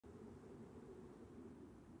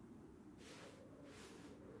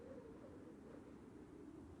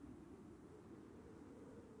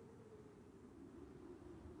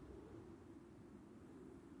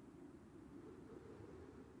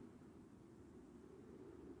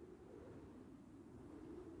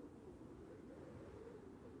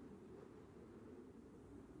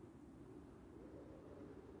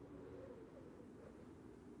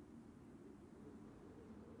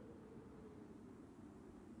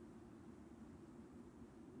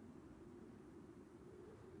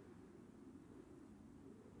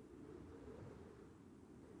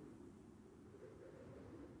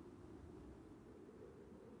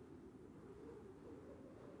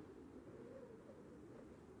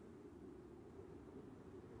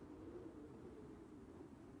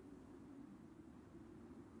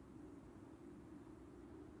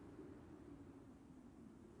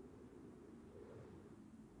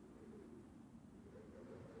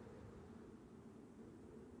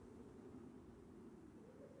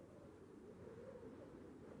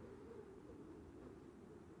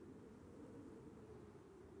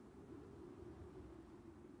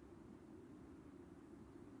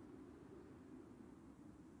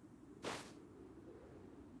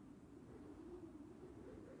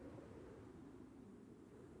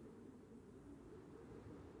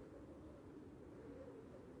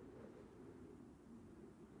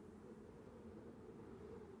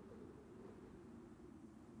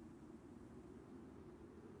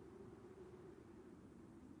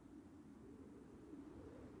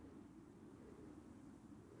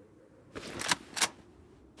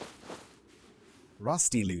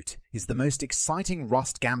Rusty Loot is the most exciting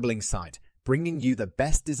Rust gambling site, bringing you the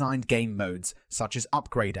best designed game modes such as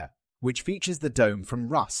Upgrader, which features the dome from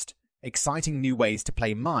Rust, exciting new ways to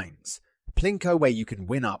play mines, Plinko where you can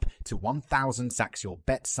win up to 1,000x your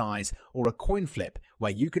bet size, or a coin flip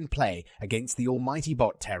where you can play against the almighty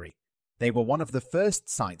bot Terry. They were one of the first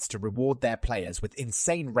sites to reward their players with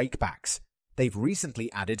insane rakebacks. They've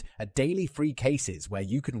recently added a daily free cases where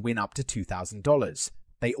you can win up to $2,000.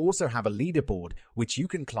 They also have a leaderboard which you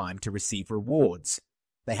can climb to receive rewards.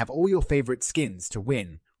 They have all your favorite skins to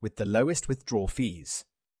win with the lowest withdrawal fees.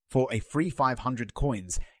 For a free 500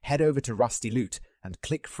 coins, head over to Rusty Loot and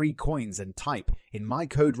click free coins and type in my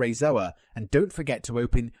code RAZOA, and don't forget to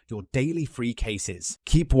open your daily free cases.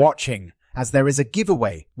 Keep watching, as there is a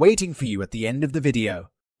giveaway waiting for you at the end of the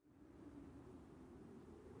video.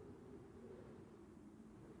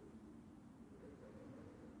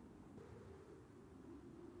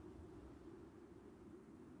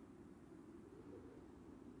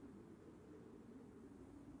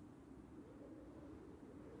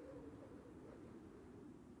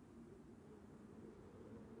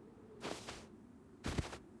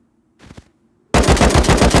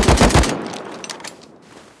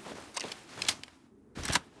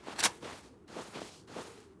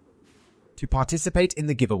 To participate in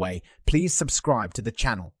the giveaway, please subscribe to the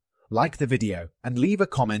channel, like the video, and leave a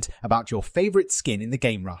comment about your favorite skin in the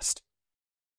game Rust.